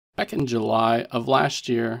Back in July of last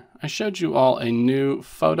year, I showed you all a new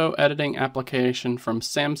photo editing application from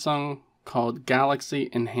Samsung called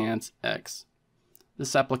Galaxy Enhance X.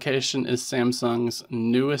 This application is Samsung's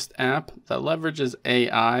newest app that leverages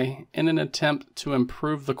AI in an attempt to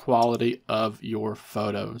improve the quality of your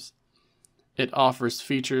photos. It offers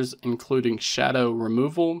features including shadow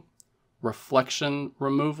removal, reflection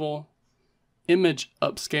removal, image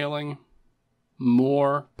upscaling,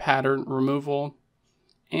 moire pattern removal,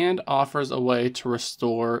 and offers a way to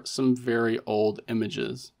restore some very old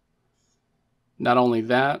images. Not only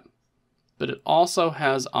that, but it also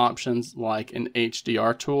has options like an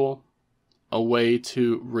HDR tool, a way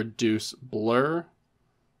to reduce blur,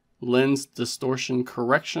 lens distortion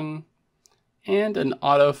correction, and an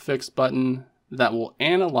autofix button that will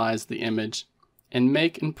analyze the image and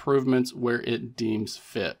make improvements where it deems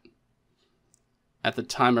fit. At the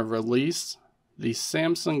time of release, the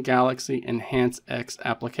Samsung Galaxy Enhance X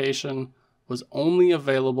application was only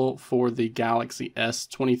available for the Galaxy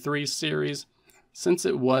S23 series since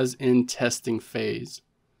it was in testing phase.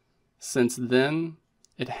 Since then,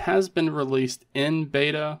 it has been released in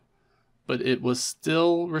beta, but it was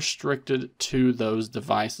still restricted to those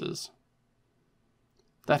devices.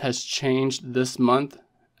 That has changed this month,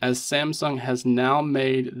 as Samsung has now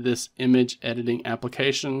made this image editing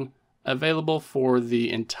application available for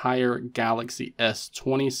the entire Galaxy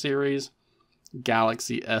S20 series,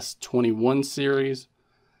 Galaxy S21 series,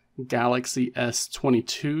 Galaxy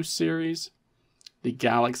S22 series, the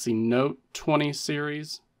Galaxy Note 20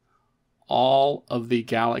 series, all of the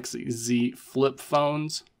Galaxy Z Flip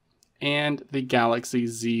phones, and the Galaxy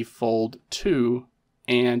Z Fold 2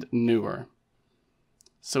 and newer.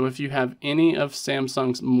 So if you have any of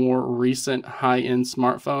Samsung's more recent high-end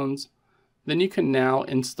smartphones, then you can now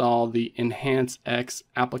install the Enhance X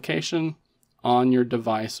application on your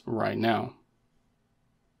device right now.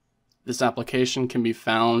 This application can be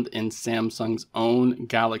found in Samsung's own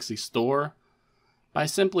Galaxy Store by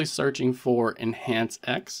simply searching for Enhance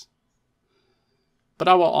X. But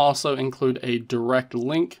I will also include a direct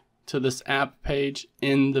link to this app page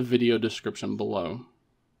in the video description below.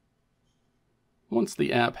 Once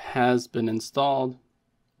the app has been installed,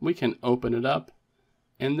 we can open it up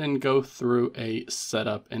and then go through a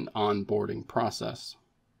setup and onboarding process.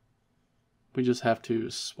 We just have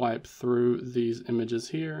to swipe through these images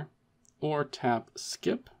here or tap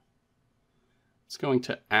skip. It's going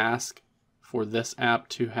to ask for this app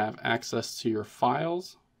to have access to your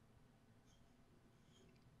files,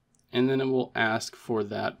 and then it will ask for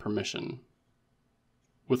that permission.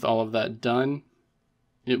 With all of that done,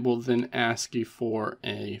 it will then ask you for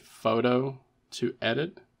a photo to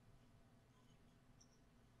edit.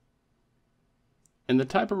 And the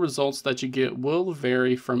type of results that you get will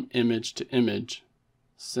vary from image to image,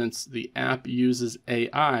 since the app uses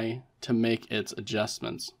AI to make its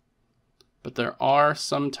adjustments. But there are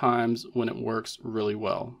some times when it works really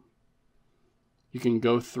well. You can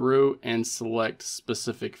go through and select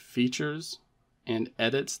specific features and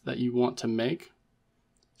edits that you want to make,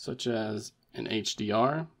 such as an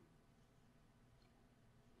HDR.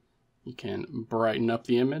 You can brighten up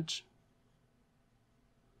the image.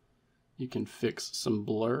 You can fix some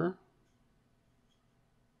blur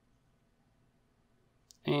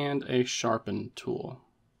and a sharpen tool.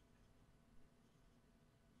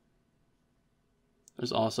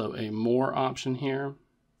 There's also a more option here,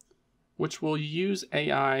 which will use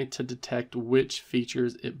AI to detect which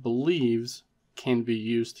features it believes can be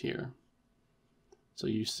used here. So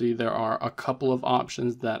you see there are a couple of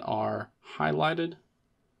options that are highlighted.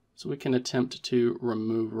 So we can attempt to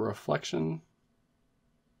remove reflection,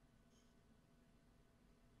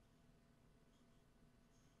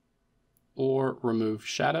 or remove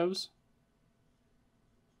shadows.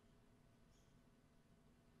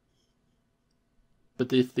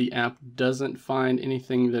 But if the app doesn't find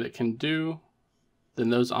anything that it can do, then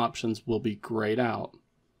those options will be grayed out.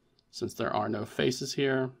 Since there are no faces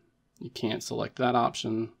here, you can't select that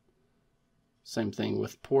option. Same thing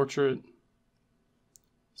with portrait.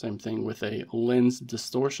 Same thing with a lens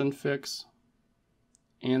distortion fix,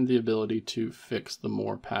 and the ability to fix the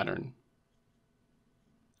moire pattern.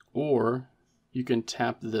 Or you can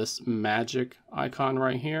tap this magic icon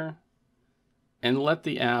right here and let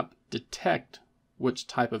the app detect which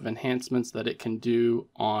type of enhancements that it can do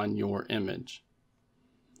on your image.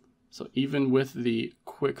 So even with the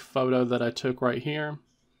quick photo that I took right here,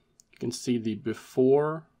 you can see the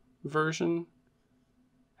before version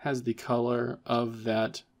has the color of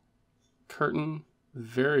that curtain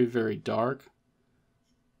very, very dark,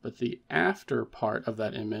 but the after part of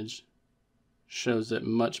that image shows it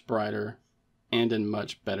much brighter and in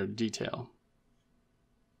much better detail.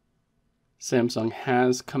 Samsung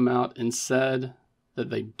has come out and said that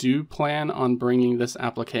they do plan on bringing this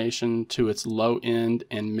application to its low-end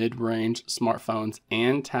and mid-range smartphones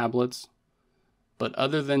and tablets, but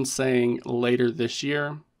other than saying later this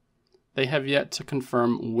year, they have yet to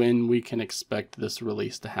confirm when we can expect this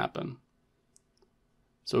release to happen.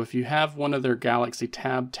 So if you have one of their Galaxy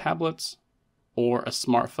Tab tablets or a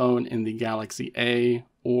smartphone in the Galaxy A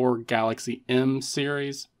or Galaxy M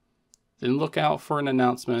series, then look out for an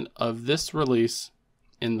announcement of this release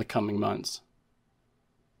in the coming months.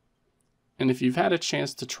 And if you've had a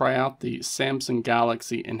chance to try out the Samsung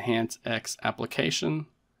Galaxy Enhance X application,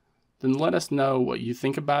 then let us know what you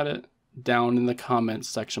think about it down in the comments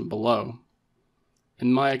section below.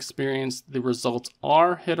 In my experience, the results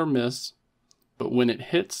are hit or miss, but when it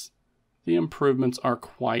hits, the improvements are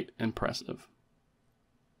quite impressive.